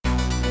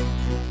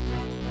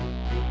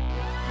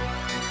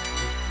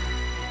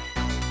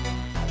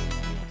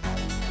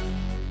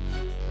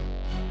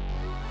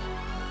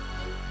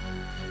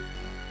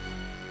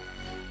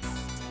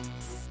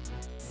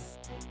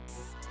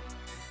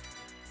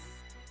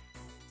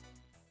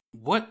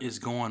What is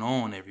going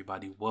on,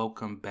 everybody?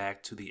 Welcome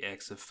back to the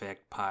X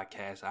Effect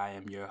podcast. I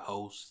am your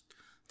host,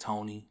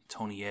 Tony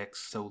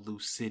X,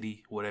 Solu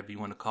City, whatever you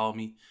want to call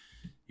me.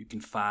 You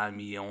can find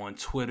me on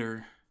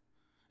Twitter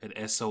at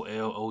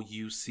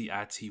SOLOUCITY.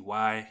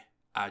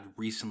 I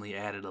recently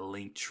added a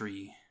link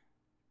tree.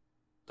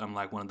 I'm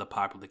like one of the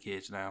popular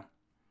kids now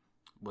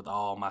with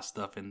all my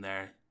stuff in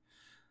there.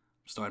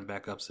 I'm starting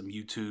back up some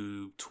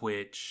YouTube,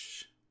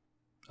 Twitch,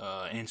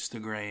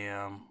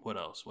 Instagram. What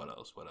else?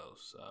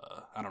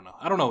 I don't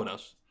know what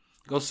else.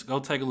 Go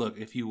take a look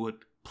if you would,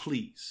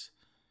 please.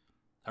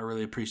 I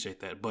really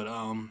appreciate that. But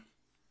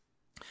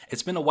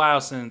it's been a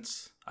while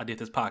since I did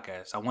this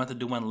podcast. I wanted to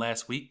do one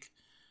last week,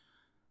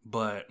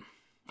 but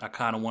I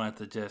kind of wanted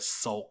to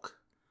just sulk.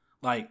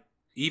 Like,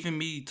 even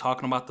me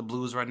talking about the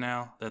Blues right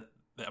now,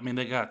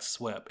 they got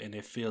swept, and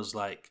it feels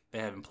like they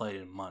haven't played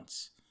in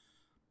months.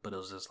 But it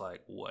was just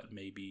like,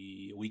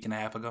 maybe a week and a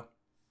half ago?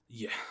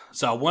 Yeah.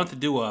 So I wanted to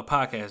do a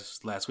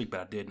podcast last week, but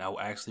I didn't. I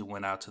actually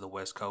went out to the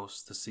West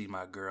Coast to see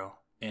my girl,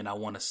 and I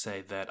want to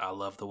say that I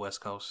love the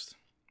West Coast.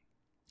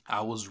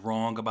 I was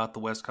wrong about the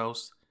West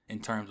Coast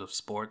in terms of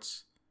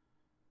sports.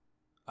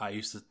 I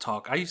used to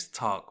talk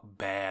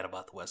bad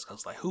about the West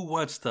Coast. Like, who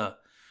wants to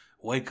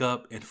wake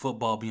up and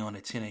football be on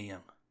at 10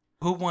 a.m.?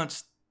 Who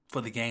wants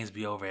for the games to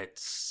be over at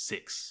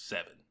 6,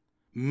 7?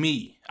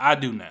 Me. I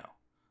do now.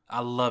 I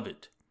love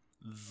it.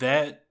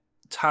 That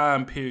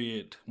time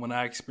period when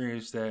I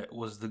experienced that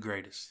was the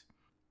greatest.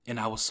 And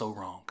I was so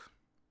wrong.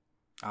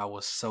 I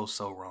was so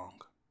wrong.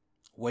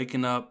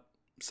 Waking up,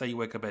 say you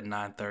wake up at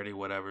 9:30,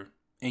 whatever,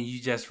 and you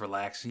just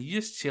relax and you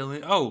just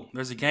chilling. Oh,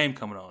 there's a game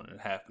coming on in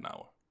half an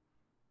hour.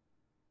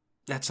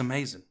 That's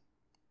amazing.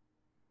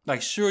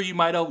 Like, sure, you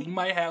might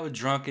have a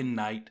drunken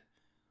night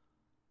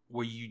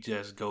where you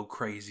just go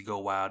crazy, go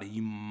wild, and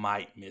you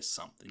might miss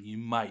something.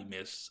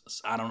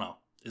 I don't know.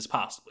 It's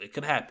possible. It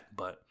could happen,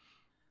 but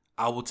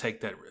I will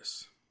take that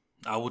risk.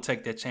 I will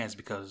take that chance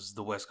because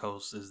the West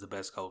Coast is the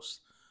best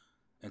coast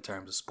in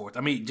terms of sports.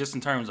 I mean, just in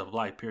terms of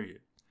life,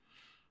 period.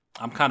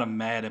 I'm kind of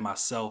mad at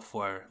myself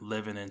for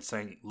living in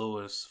St.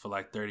 Louis for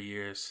like 30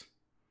 years.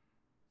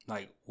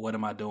 Like, what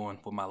am I doing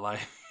with my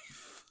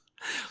life?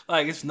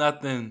 Like, it's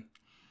nothing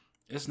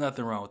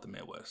wrong with the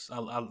Midwest. I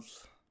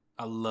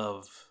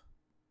love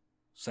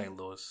St.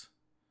 Louis.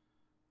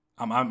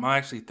 I'm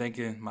actually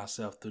thinking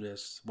myself through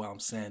this while I'm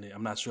saying it.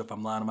 I'm not sure if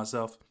I'm lying to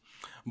myself,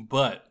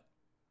 but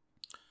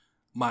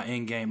my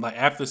end game, like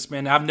after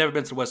spending, I've never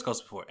been to the West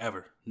Coast before,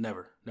 ever,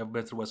 never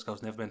been to the West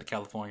Coast, never been to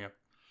California,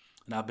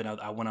 and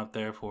I went up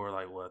there for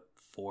like 4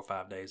 or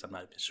 5 days, I'm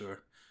not even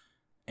sure,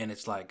 and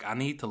it's like I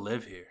need to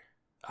live here.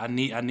 I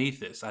need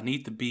this. I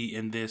need to be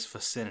in this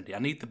vicinity. I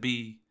need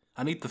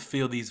to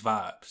feel these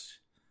vibes.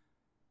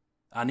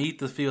 I need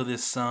to feel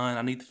this sun.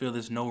 I need to feel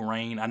this no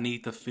rain. I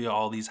need to feel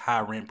all these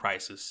high rent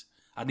prices.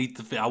 I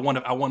want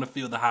to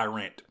feel the high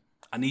rent.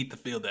 I need to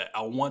feel that.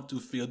 I want to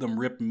feel them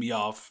ripping me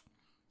off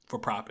for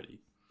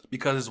property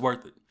because it's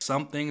worth it.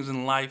 Some things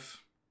in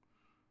life,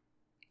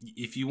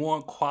 if you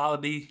want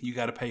quality, you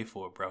got to pay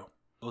for it, bro.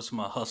 It was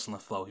my Hustle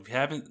and Flow. If you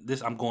haven't,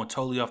 I'm going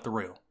totally off the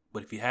rail.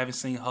 But if you haven't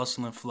seen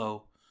Hustle and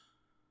Flow,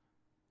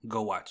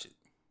 go watch it.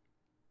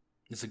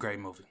 It's a great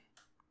movie.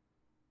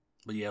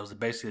 But yeah, it was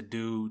basically a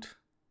dude.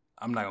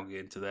 I'm not going to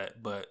get into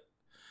that, but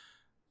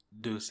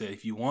dude said,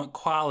 if you want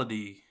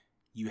quality,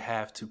 you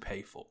have to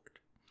pay for it.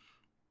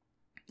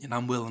 And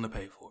I'm willing to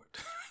pay for it.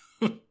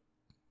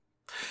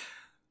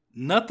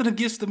 Nothing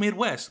against the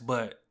Midwest,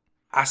 but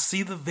I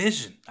see the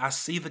vision. I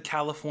see the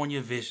California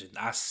vision.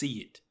 I see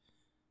it.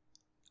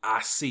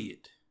 I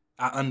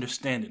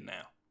understand it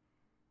now.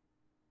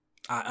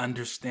 I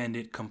understand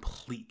it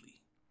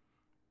completely.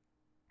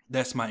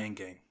 That's my end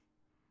game.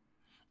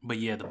 But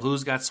yeah, the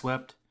Blues got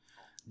swept.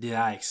 Did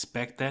I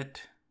expect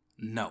that?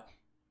 No.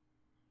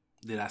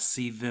 Did I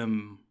see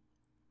them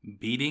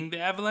beating the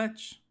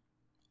Avalanche?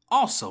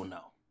 Also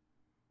no.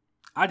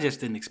 I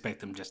just didn't expect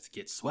them just to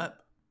get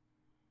swept.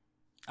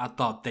 I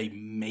thought they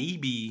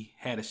maybe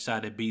had a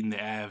shot at beating the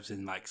Avs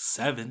in like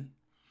 7.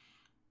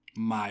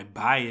 My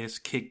bias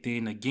kicked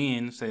in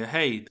again, said,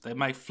 hey, they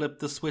might flip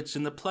the switch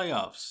in the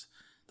playoffs.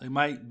 They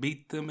might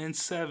beat them in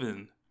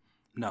 7.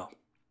 No,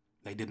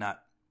 they did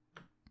not.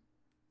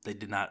 They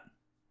did not.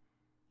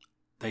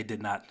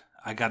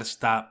 I gotta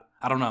stop.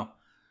 I don't know.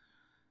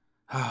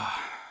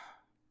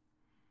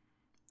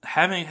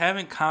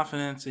 Having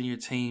confidence in your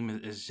team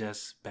is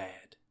just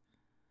bad.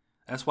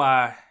 That's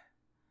why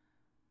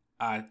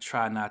I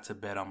try not to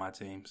bet on my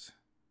teams.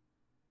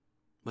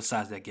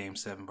 Besides that Game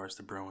 7 versus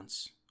the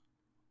Bruins,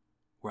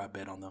 where I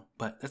bet on them.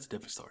 But that's a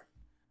different story.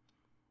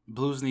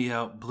 Blues need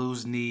help.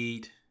 Blues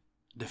need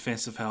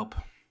defensive help.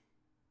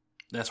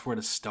 That's where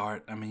to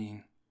start. I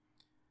mean,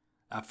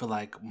 I feel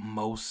like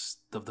most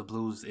of the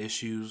Blues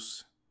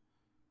issues,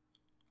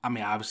 I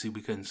mean, obviously we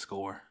couldn't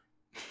score.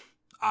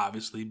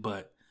 Obviously,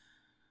 but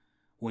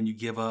when you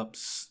give up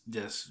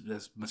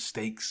just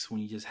mistakes,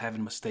 when you're just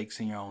having mistakes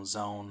in your own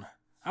zone,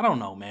 I don't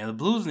know, man. The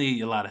Blues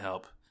need a lot of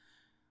help.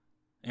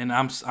 And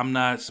I'm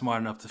not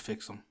smart enough to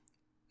fix them.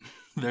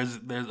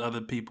 There's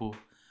other people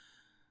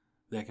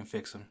that can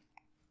fix them.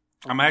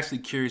 I'm actually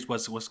curious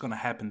what's going to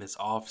happen this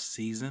off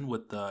season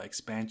with the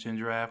expansion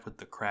draft with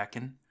the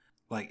Kraken.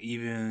 Like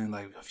even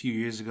like a few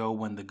years ago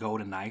when the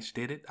Golden Knights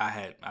did it,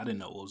 I didn't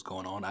know what was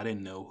going on. I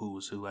didn't know who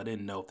was who. I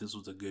didn't know if this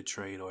was a good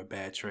trade or a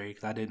bad trade.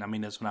 'Cause I didn't. I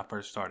mean, that's when I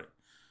first started.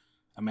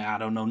 I mean, I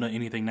don't know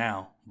anything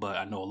now, but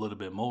I know a little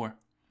bit more.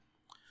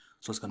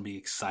 So it's going to be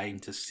exciting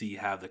to see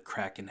how the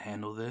Kraken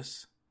handle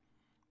this.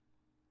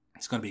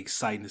 It's going to be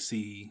exciting to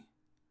see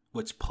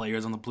which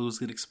players on the Blues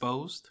get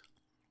exposed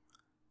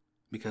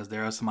because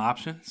there are some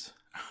options.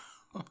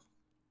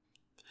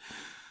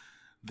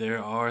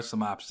 There are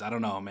some options. I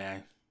don't know,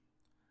 man.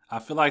 I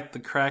feel like the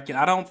Kraken.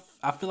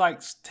 I feel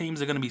like teams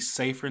are going to be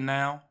safer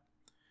now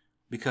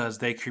because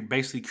they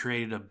basically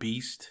created a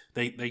beast.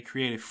 They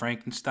created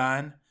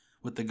Frankenstein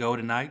with the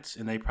Golden Knights,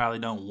 and they probably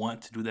don't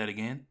want to do that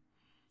again.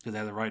 Because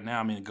as of right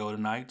now, I mean, the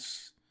Golden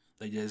Knights,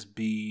 they just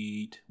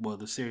beat. Well,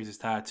 the series is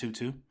tied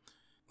 2-2.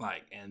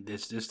 Like, and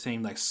this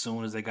team, like,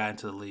 soon as they got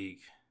into the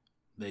league,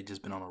 they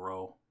just been on a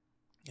roll.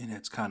 And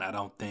it's kind of, I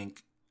don't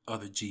think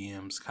other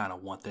GMs kind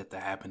of want that to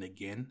happen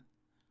again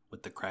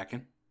with the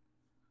Kraken.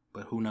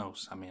 But who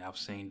knows? I mean, I've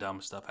seen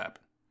dumb stuff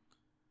happen.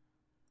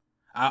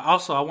 I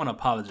want to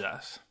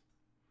apologize.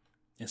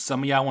 And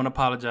some of y'all want to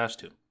apologize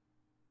too.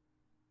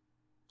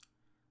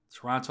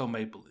 Toronto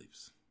Maple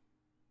Leafs.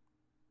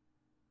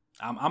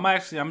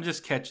 I'm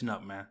just catching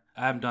up, man.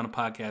 I haven't done a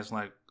podcast in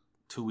like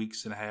 2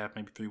 weeks and a half,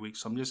 maybe 3 weeks.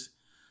 So I'm just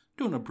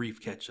doing a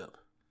brief catch up.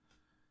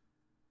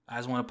 I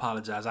just want to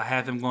apologize. I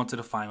had them going to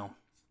the final.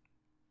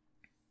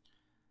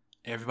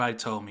 Everybody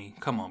told me,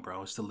 come on,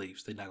 bro, it's the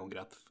Leafs. They're not going to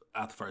get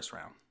out the first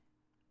round.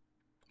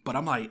 But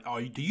I'm like,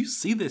 do you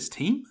see this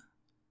team?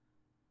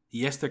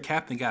 Yes, their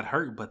captain got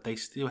hurt, but they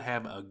still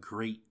have a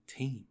great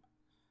team.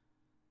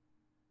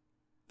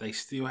 They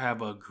still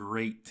have a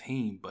great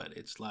team, but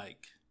it's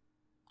like,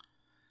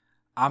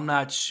 I'm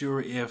not sure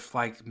if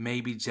like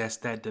maybe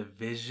just that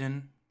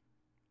division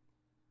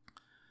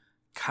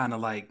kind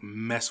of like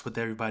messed with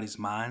everybody's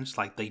minds.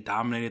 Like they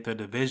dominated their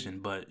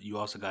division, but you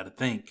also got to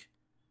think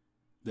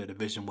their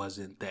division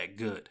wasn't that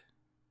good.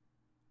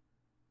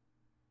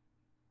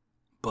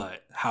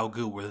 But how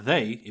good were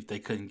they if they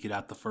couldn't get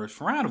out the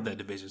first round of that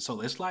division?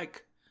 So it's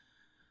like,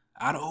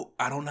 I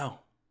don't know.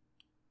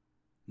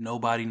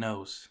 Nobody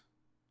knows.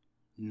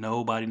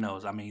 Nobody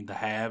knows. I mean, the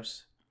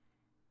Habs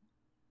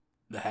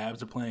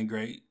are playing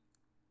great.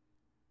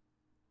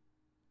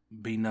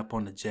 Beating up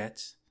on the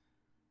Jets.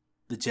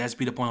 The Jets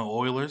beat up on the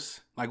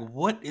Oilers. Like,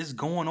 what is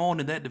going on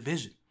in that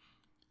division?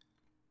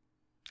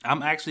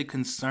 I'm actually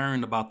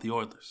concerned about the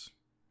Oilers.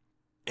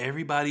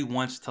 Everybody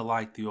wants to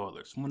like the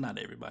Oilers. Well, not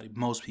everybody.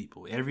 Most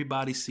people.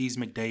 Everybody sees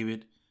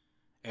McDavid.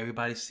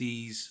 Everybody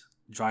sees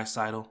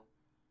Draisaitl.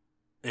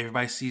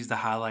 Everybody sees the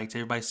highlights.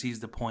 Everybody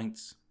sees the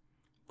points.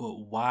 But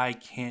why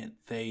can't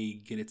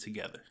they get it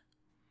together?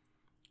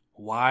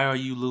 Why are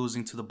you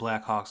losing to the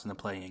Blackhawks in the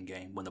play-in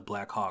game when the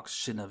Blackhawks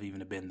shouldn't have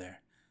even been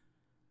there?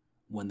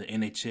 When the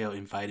NHL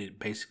invited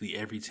basically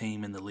every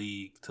team in the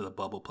league to the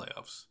bubble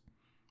playoffs.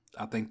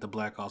 I think the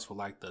Blackhawks were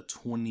like the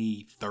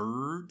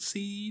 23rd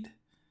seed?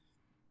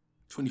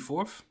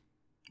 24th?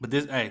 But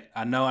this, hey,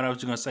 I know what you're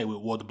going to say.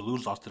 Well, the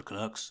Blues lost to the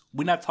Canucks.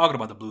 We're not talking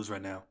about the Blues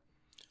right now.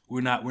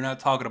 We're not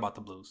talking about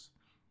the Blues.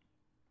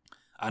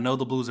 I know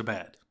the Blues are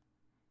bad.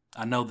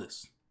 I know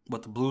this.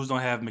 But the Blues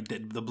don't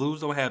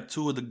have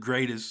two of the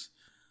greatest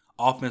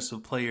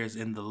offensive players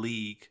in the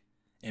league.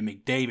 And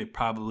McDavid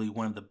probably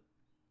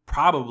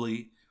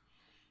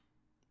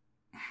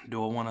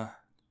do I want to,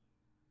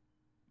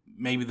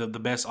 maybe the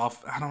best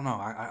off, I don't know.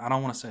 I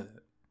don't want to say that.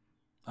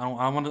 I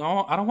don't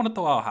want to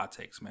throw out hot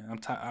takes, man.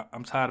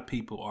 I'm tired of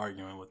people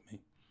arguing with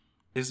me.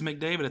 Is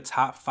McDavid a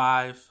top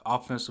 5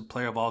 offensive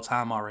player of all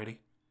time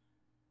already?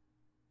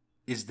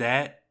 Is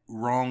that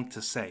wrong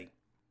to say?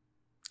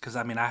 Because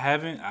I mean, I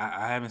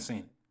haven't seen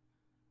it.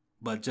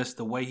 But just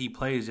the way he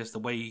plays, just the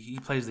way he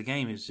plays the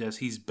game is just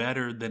he's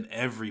better than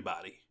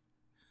everybody.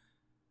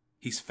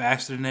 He's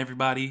faster than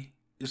everybody.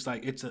 It's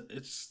like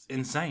it's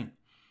insane.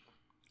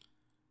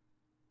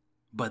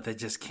 But they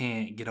just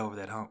can't get over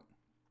that hump.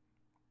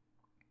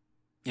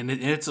 And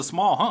it's a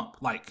small hump.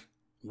 Like,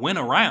 win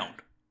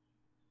around.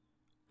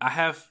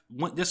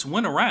 Just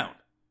win around.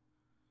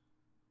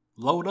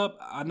 Load up.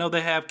 I know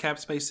they have cap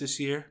space this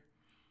year.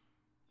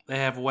 They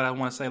have what I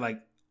want to say, like,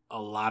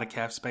 a lot of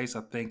cap space.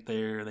 I think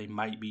they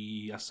might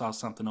be, I saw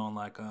something on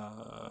like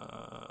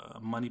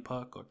Money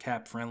Puck or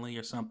Cap Friendly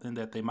or something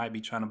that they might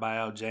be trying to buy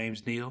out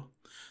James Neal,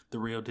 the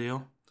real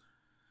deal.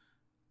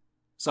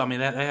 So, I mean,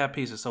 they have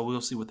pieces, so we'll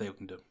see what they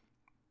can do.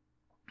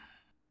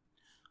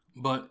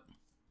 But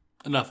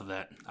enough of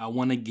that. I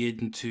want to get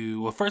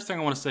into, well, first thing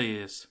I want to say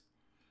is,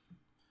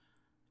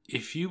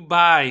 if you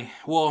buy,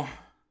 well,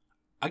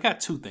 I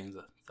got 2 things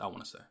I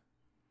want to say.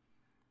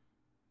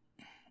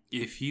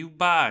 If you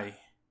buy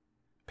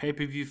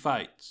pay-per-view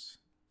fights,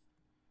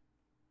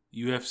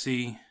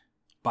 UFC,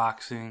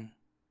 boxing,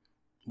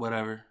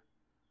 whatever,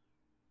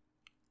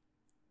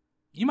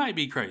 you might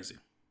be crazy.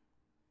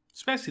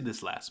 Especially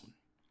this last one.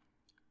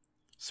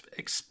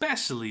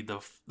 Especially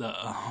the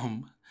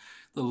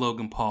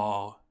Logan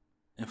Paul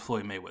and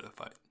Floyd Mayweather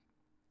fight.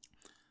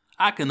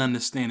 I can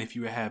understand if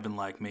you were having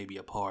like maybe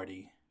a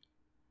party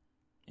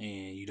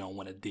and you don't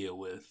want to deal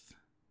with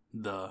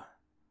the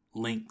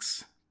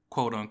links,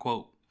 quote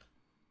unquote.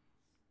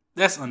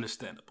 That's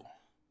understandable.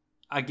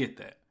 I get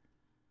that.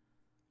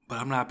 But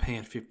I'm not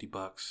paying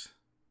 $50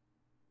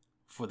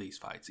 for these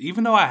fights,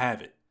 even though I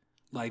have it.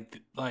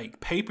 Like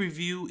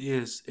pay-per-view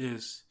is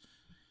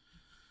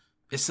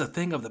it's a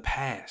thing of the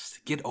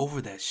past. Get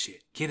over that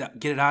shit. Get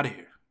it out of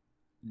here.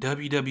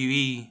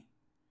 WWE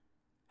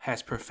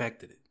has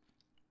perfected it.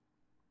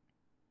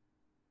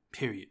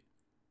 Period.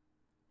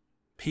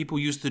 People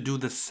used to do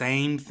the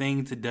same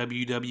thing to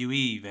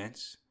WWE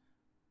events.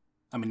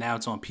 I mean, now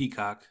it's on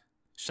Peacock.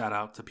 Shout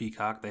out to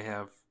Peacock. They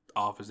have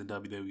offers in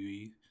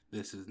WWE.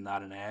 This is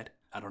not an ad.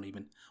 I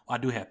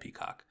do have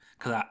Peacock.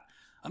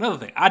 Another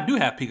thing, I do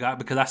have Peacock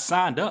because I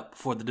signed up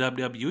for the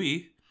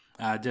WWE.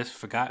 I just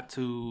forgot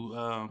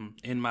to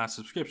end my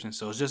subscription.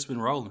 So it's just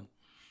been rolling.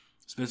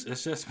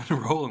 It's just been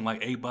rolling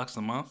like $8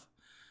 a month.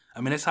 I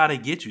mean, that's how they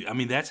get you. I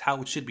mean, that's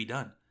how it should be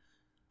done.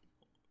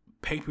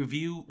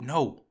 Pay-per-view?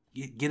 No.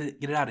 Get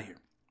it out of here.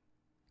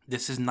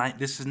 This is not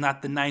the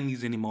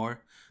 90s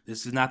anymore.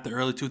 This is not the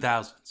early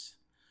 2000s.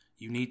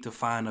 You need to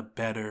find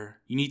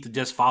you need to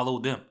just follow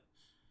them.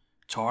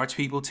 Charge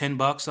people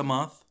 $10 a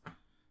month.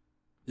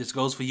 This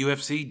goes for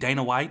UFC,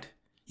 Dana White.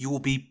 You will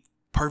be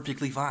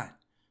perfectly fine.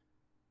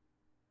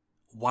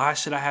 Why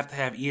should I have to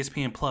have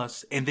ESPN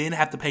Plus and then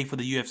have to pay for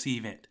the UFC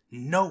event?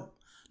 No.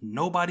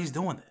 Nobody's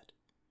doing that.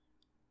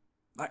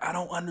 Like, I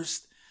don't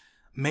understand.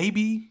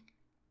 Maybe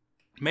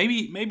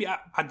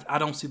I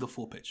don't see the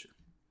full picture.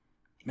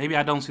 Maybe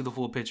I don't see the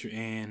full picture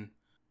and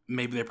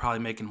maybe they're probably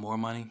making more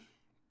money.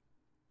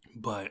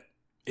 But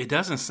it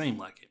doesn't seem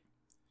like it.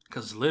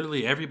 Because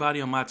literally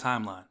everybody on my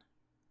timeline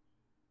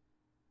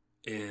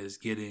is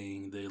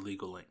getting the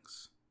illegal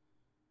links.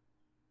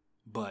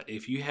 But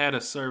if you had a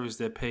service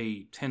that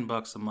paid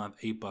 $10 a month,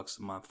 $8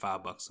 a month,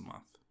 $5 a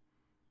month,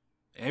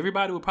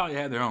 everybody would probably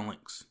have their own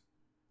links.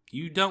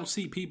 You don't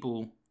see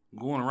people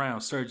going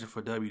around searching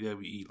for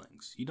WWE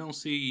links. You don't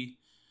see,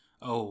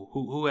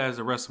 who has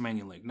a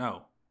WrestleMania link?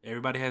 No,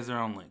 everybody has their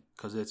own link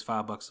because it's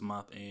 $5 a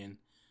month and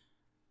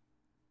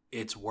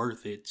it's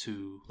worth it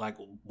to, like,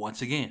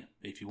 once again,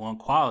 if you want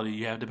quality,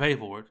 you have to pay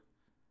for it.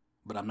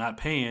 But I'm not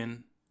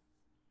paying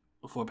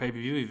for a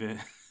pay-per-view event.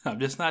 I'm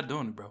just not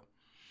doing it, bro.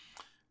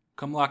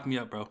 Come lock me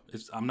up, bro.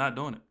 I'm not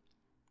doing it.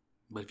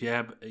 But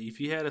if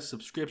you had a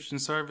subscription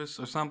service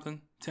or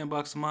something,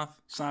 $10 a month,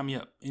 sign me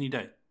up any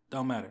day.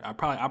 Don't matter. I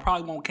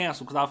probably won't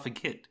cancel because I'll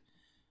forget.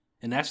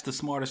 And that's the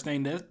smartest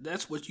thing.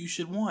 That's what you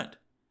should want.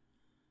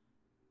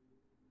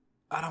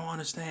 I don't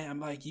understand.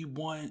 I'm like, you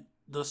want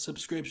the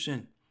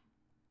subscription.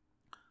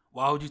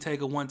 Why would you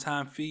take a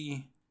one-time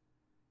fee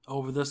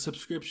over the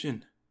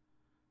subscription?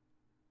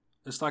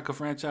 It's like a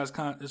franchise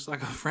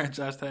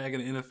tag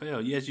in the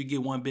NFL. Yes, you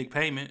get one big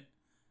payment,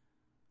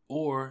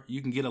 or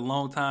you can get a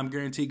long-time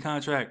guaranteed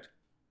contract.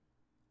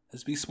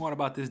 Let's be smart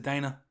about this,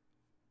 Dana.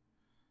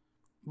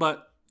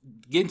 But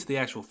getting to the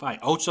actual fight,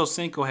 Ocho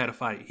Cinco had a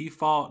fight. He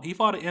fought an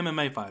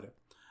MMA fighter.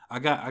 I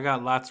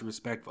got lots of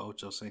respect for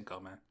Ocho Cinco,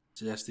 man.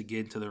 Just to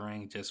get into the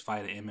ring, just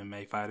fight an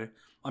MMA fighter.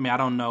 I mean, I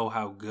don't know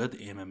how good the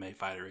MMA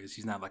fighter is.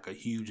 He's not like a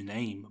huge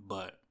name,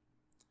 but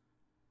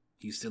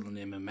he's still an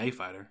MMA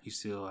fighter. He's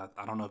still,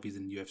 I don't know if he's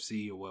in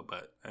UFC or what,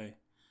 but hey.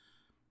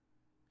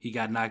 He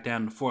got knocked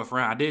down in the 4th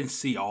round. I didn't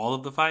see all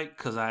of the fight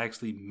because I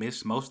actually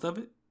missed most of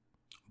it.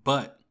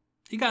 But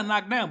he got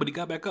knocked down, but he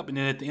got back up. And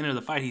then at the end of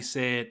the fight,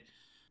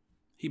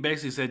 he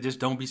basically said, just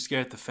don't be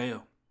scared to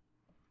fail.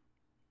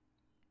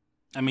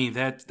 I mean,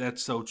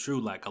 that's so true.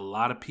 Like, a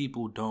lot of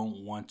people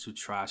don't want to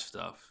try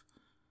stuff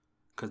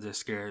because they're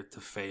scared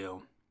to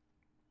fail.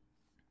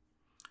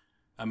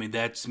 I mean,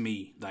 that's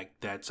me. Like,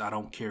 I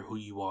don't care who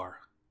you are.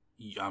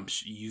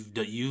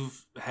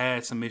 You've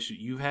had some issues.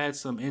 You've had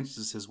some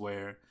instances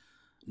where,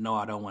 no,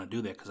 I don't want to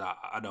do that because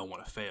I don't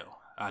want to fail.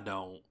 I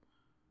don't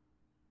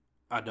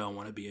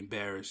want to be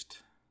embarrassed.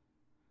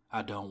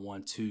 I don't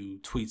want to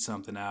tweet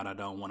something out. I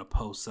don't want to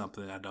post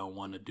something. I don't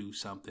want to do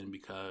something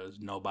because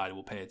nobody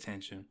will pay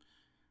attention.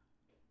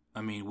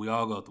 I mean, we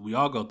all go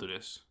through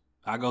this.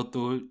 I go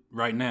through it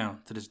right now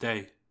to this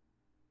day.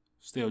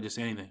 Still, just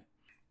anything.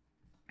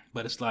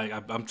 But it's like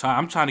I'm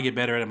trying to get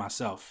better at it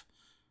myself.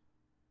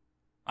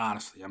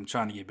 Honestly, I'm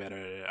trying to get better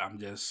at it.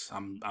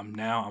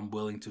 I'm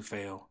willing to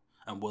fail.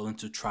 I'm willing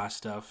to try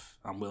stuff.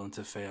 I'm willing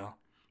to fail.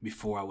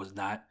 Before I was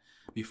not.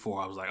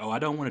 Before I was like, I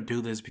don't want to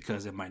do this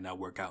because it might not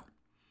work out.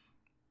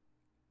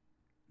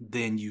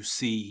 Then you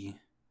see,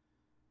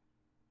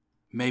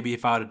 maybe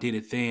if I would have did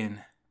it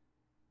then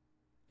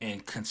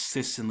and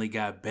consistently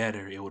got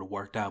better, it would have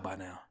worked out by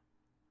now.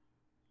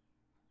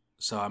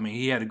 So, I mean,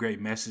 he had a great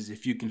message.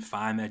 If you can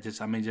find that,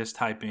 just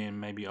type in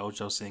maybe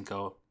Ocho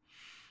Cinco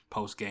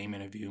post-game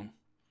interview.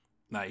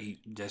 Like,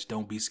 just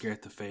don't be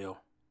scared to fail.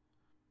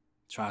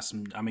 Try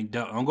some,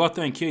 don't go out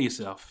there and kill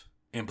yourself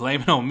and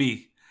blame it on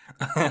me.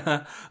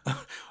 Hey,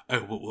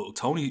 well,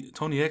 Tony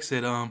X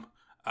said,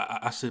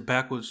 I should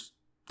backwards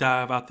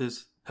dive out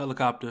this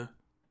helicopter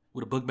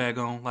with a book bag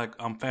on like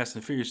I'm Fast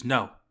and Furious.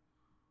 No.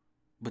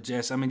 But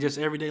just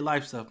everyday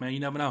life stuff, man. You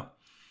never know.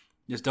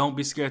 Just don't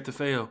be scared to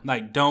fail.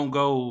 Like, don't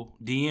go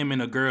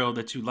DMing a girl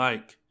that you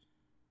like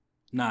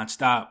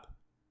nonstop.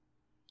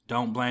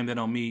 Don't blame that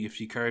on me if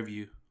she curve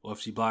you or if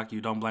she block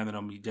you. Don't blame that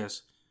on me.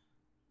 Just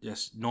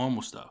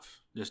normal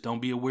stuff. Just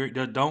don't be a weird.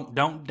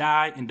 Don't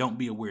die and don't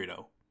be a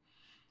weirdo.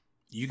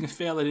 You can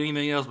fail at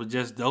anything else, but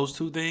just those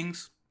two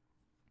things.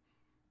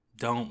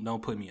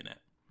 Don't put me in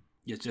that.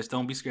 Just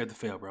don't be scared to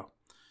fail, bro.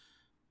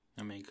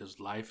 I mean, because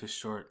life is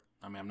short.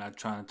 I mean, I'm not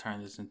trying to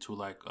turn this into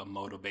like a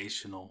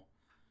motivational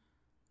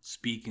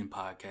speaking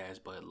podcast,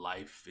 but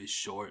life is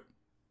short.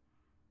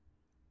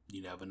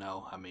 You never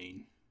know. I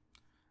mean,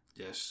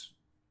 just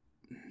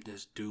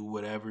do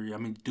whatever. I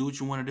mean, do what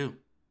you want to do.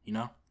 You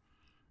know,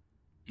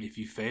 if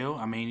you fail,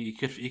 I mean, it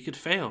could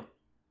fail.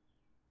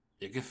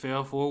 It could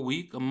fail for a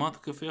week, a month.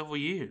 It could fail for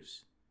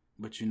years,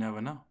 but you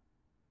never know.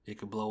 It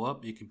could blow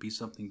up. It could be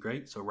something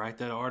great. So write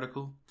that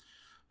article.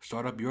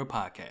 Start up your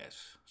podcast.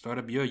 Start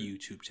up your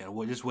YouTube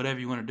channel. Just whatever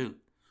you want to do.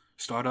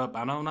 Start up.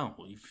 I don't know.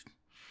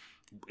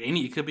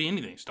 It could be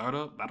anything. Start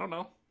up. I don't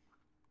know.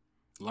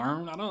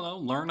 Learn. I don't know.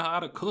 Learn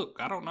how to cook.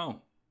 I don't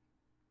know.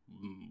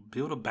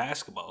 Build a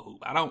basketball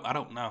hoop. I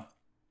don't know.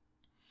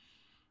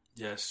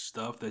 Just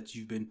stuff that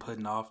you've been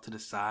putting off to the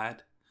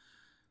side,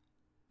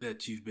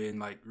 that you've been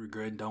like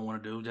regretting, don't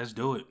want to do. Just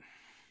do it.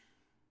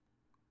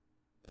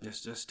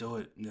 Just do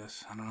it.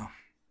 I don't know.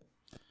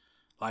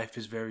 Life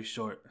is very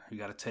short. You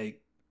gotta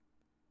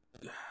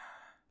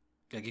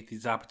get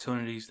these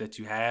opportunities that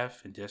you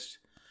have and just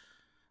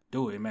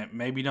do it.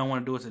 Maybe you don't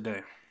want to do it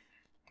today.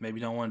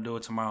 Maybe you don't want to do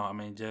it tomorrow. I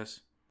mean,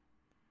 just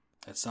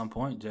at some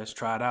point, just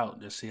try it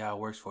out. Just see how it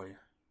works for you.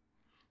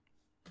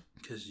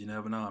 Because you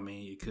never know. I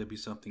mean, it could be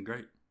something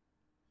great.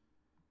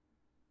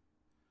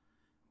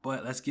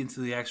 But let's get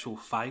into the actual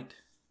fight.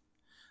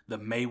 The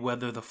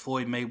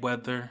Floyd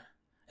Mayweather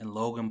and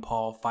Logan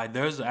Paul fight.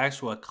 There's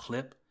a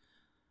clip.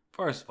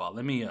 First of all,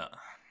 let me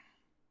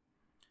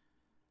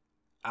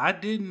I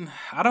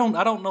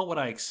don't know what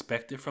I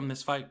expected from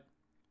this fight.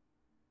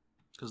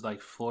 Cause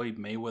like Floyd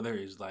Mayweather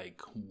is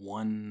like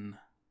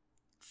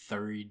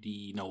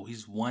 130, no,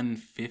 he's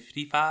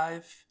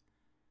 155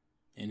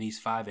 and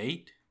he's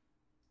 5'8".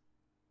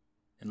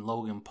 And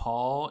Logan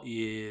Paul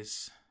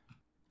is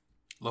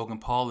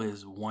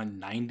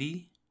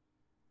 190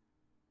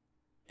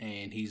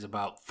 and he's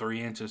about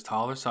 3 inches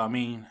taller. So I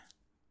mean,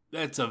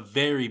 that's a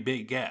very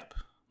big gap.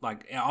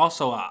 Like,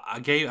 also, I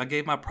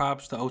gave my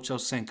props to Ocho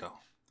Cinco.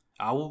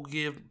 I will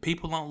give,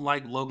 people don't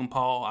like Logan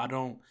Paul.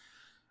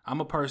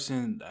 I'm a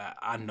person,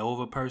 I know of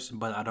a person,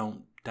 but I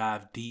don't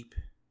dive deep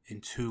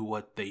into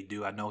what they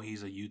do. I know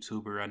he's a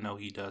YouTuber. I know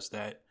he does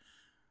that.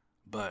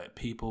 But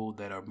people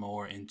that are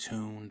more in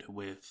tune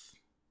with,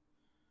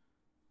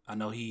 I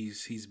know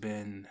he's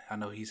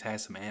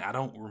had some, I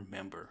don't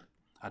remember.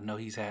 I know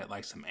he's had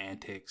like some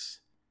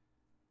antics.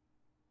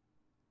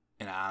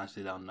 And I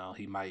honestly don't know.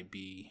 He might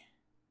be,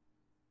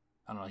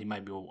 I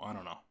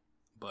don't know.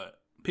 But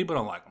people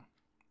don't like him.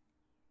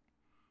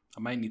 I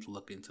might need to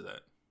look into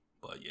that.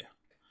 But yeah.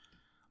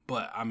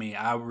 But I mean,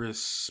 I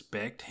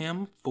respect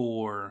him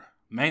for,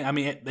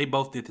 they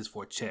both did this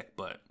for a check,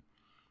 but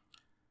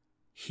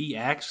he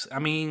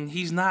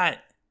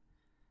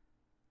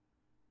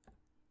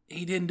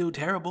didn't do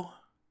terrible.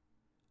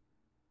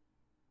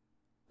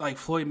 Like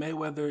Floyd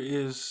Mayweather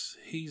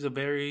he's a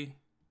very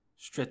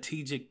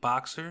strategic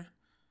boxer.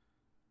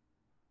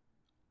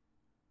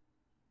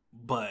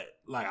 But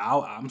like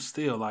I'm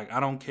still like, I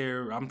don't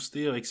care. I'm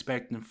still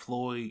expecting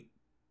Floyd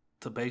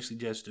to basically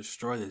just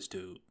destroy this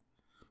dude.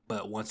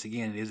 But once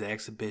again, it is an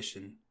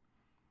exhibition,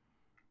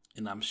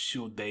 and I'm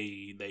sure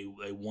they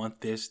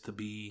want this to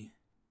be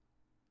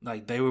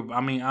like they were.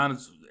 I mean,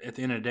 honest. At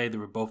the end of the day, they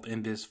were both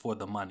in this for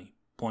the money.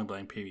 Point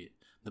blank. Period.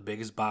 The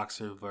biggest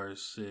boxer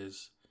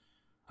versus,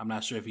 I'm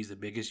not sure if he's the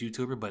biggest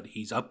YouTuber, but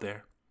he's up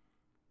there.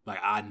 Like,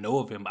 I know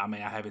of him. I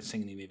mean, I haven't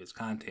seen any of his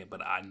content,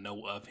 but I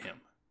know of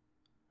him.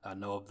 I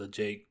know of the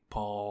Jake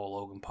Paul,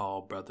 Logan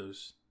Paul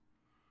brothers.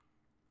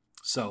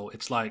 So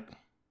it's like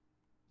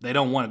they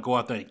don't want to go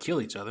out there and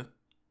kill each other.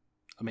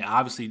 I mean,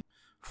 obviously,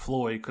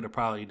 Floyd could have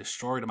probably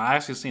destroyed him. I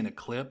actually seen a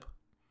clip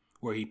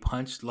where he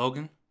punched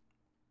Logan.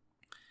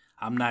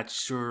 I'm not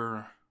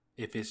sure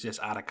if it's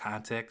just out of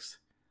context.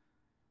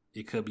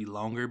 It could be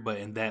longer, but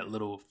in that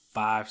little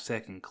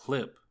 5-second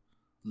clip,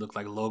 looked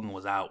like Logan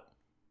was out.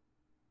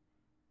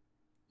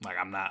 Like,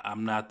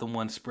 I'm not the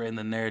one spreading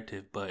the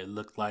narrative, but it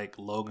looked like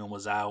Logan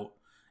was out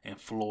and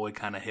Floyd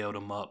kind of held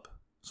him up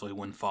so he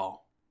wouldn't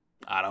fall.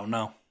 I don't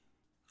know.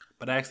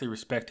 But I actually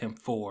respect him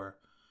for,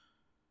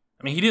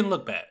 he didn't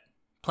look bad.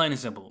 Plain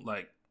and simple.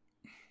 Like,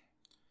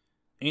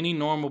 any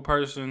normal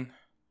person,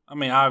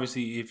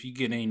 obviously, if you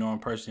get any normal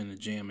person in the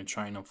gym and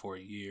train them for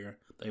a year,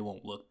 they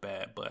won't look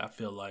bad. But I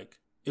feel like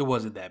it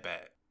wasn't that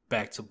bad.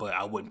 But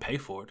I wouldn't pay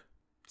for it.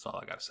 That's all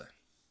I got to say.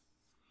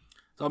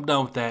 So I'm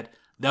done with that.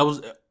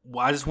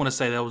 I just want to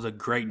say that was a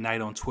great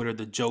night on Twitter.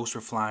 The jokes were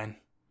flying.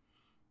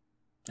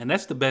 And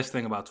that's the best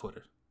thing about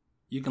Twitter.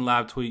 You can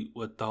live tweet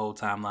with the whole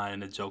timeline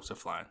and the jokes are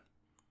flying.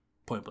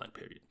 Point blank,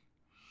 period.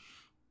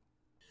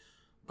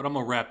 But I'm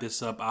going to wrap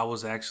this up. I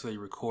was actually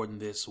recording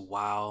this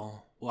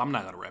while... Well, I'm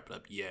not going to wrap it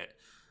up yet.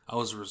 I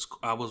was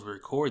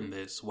recording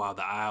this while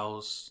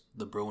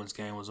the Bruins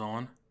game was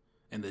on,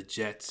 and the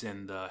Jets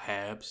and the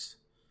Habs.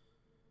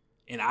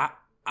 And I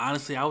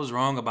was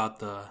wrong about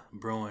the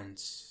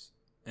Bruins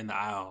and the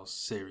Isles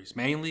series,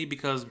 mainly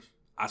because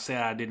I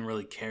said I didn't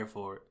really care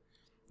for it.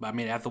 But I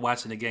mean, after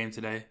watching the game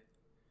today,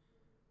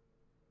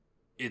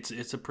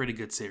 it's a pretty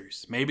good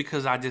series. Maybe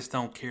because I just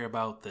don't care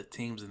about the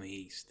teams in the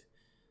East,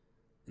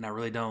 and I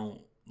really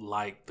don't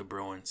like the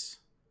Bruins.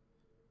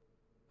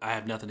 I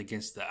have nothing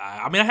against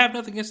I have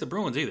nothing against the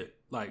Bruins either.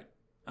 Like,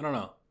 I don't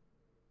know.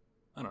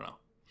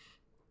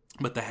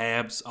 But the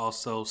Habs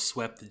also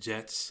swept the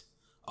Jets.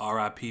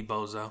 R.I.P.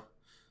 Bozo.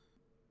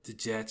 The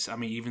Jets, I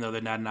mean, even though they're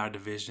not in our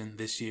division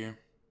this year,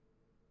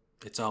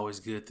 it's always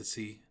good to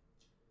see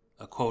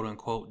a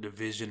quote-unquote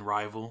division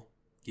rival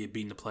get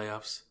beat in the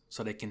playoffs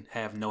so they can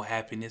have no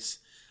happiness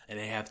and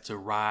they have to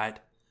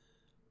ride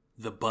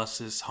the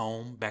buses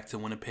home back to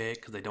Winnipeg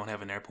because they don't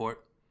have an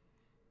airport.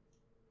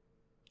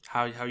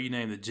 How you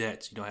name the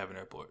Jets, you don't have an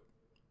airport.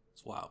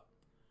 It's wild.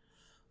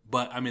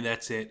 But, I mean,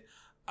 that's it.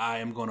 I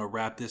am going to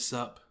wrap this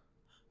up.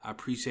 I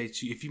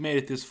appreciate you. If you made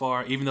it this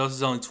far, even though this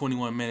is only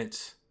 21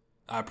 minutes,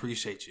 I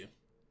appreciate you.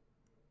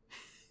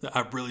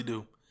 I really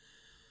do.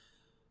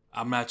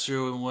 I'm not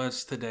sure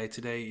what's today.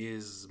 Today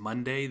is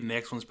Monday. The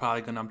next one's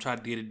probably I'm trying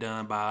to get it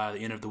done by the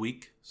end of the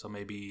week. So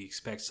maybe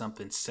expect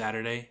something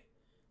Saturday,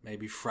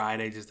 maybe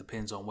Friday. Just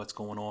depends on what's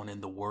going on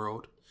in the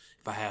world.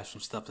 If I have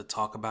some stuff to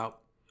talk about.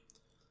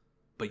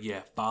 But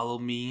yeah, follow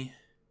me.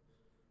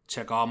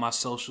 Check all my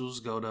socials.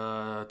 Go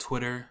to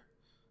Twitter.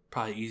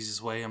 Probably the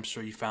easiest way. I'm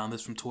sure you found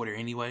this from Twitter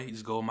anyway.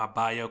 Just go in my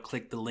bio,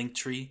 click the link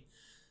tree.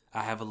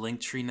 I have a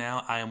link tree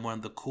now. I am one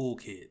of the cool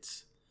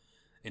kids.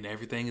 And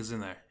everything is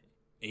in there.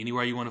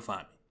 Anywhere you want to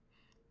find me.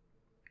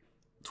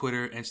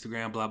 Twitter,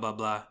 Instagram, blah, blah,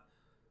 blah.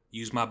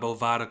 Use my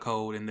Bovada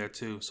code in there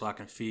too so I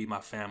can feed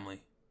my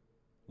family,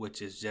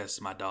 which is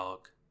just my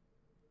dog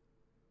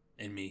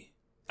and me.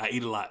 I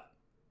eat a lot.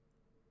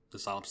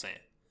 That's all I'm saying.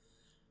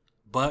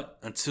 But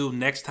until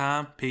next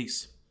time,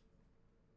 peace.